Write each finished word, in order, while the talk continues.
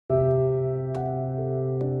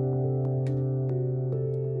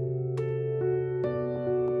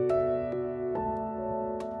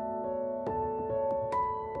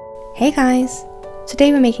Hey guys!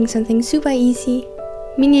 Today we're making something super easy,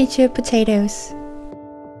 miniature potatoes.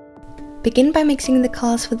 Begin by mixing the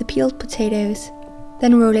colors for the peeled potatoes,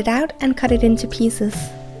 then roll it out and cut it into pieces.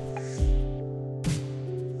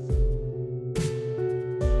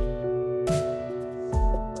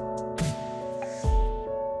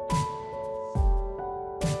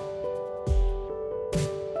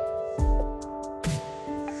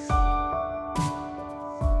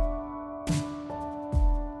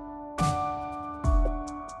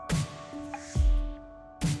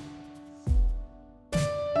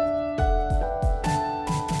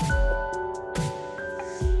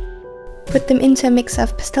 Put them into a mix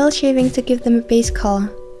of pastel shavings to give them a base color.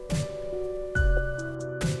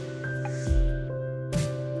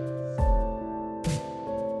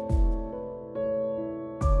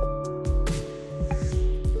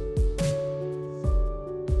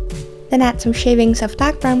 Then add some shavings of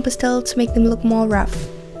dark brown pastel to make them look more rough.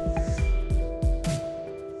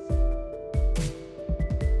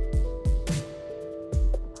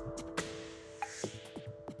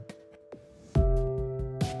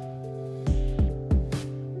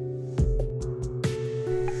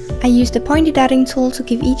 I used a pointy dotting tool to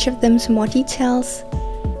give each of them some more details.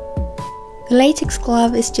 The latex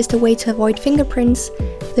glove is just a way to avoid fingerprints,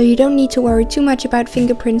 though you don't need to worry too much about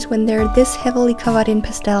fingerprints when they're this heavily covered in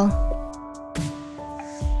pastel.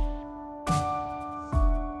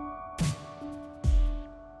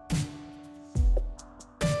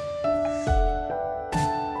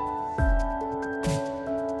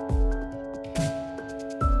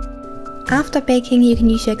 After baking, you can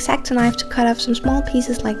use your X-Acto knife to cut off some small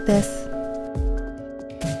pieces like this.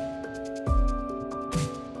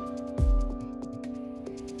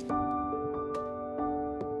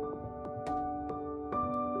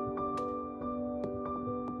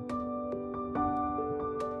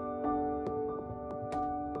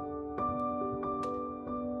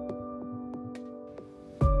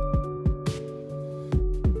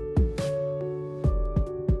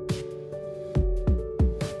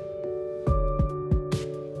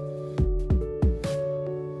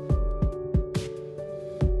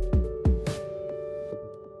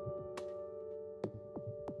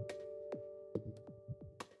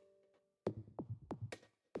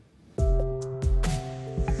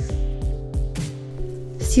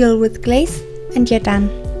 Seal with glaze and you're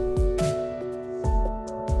done.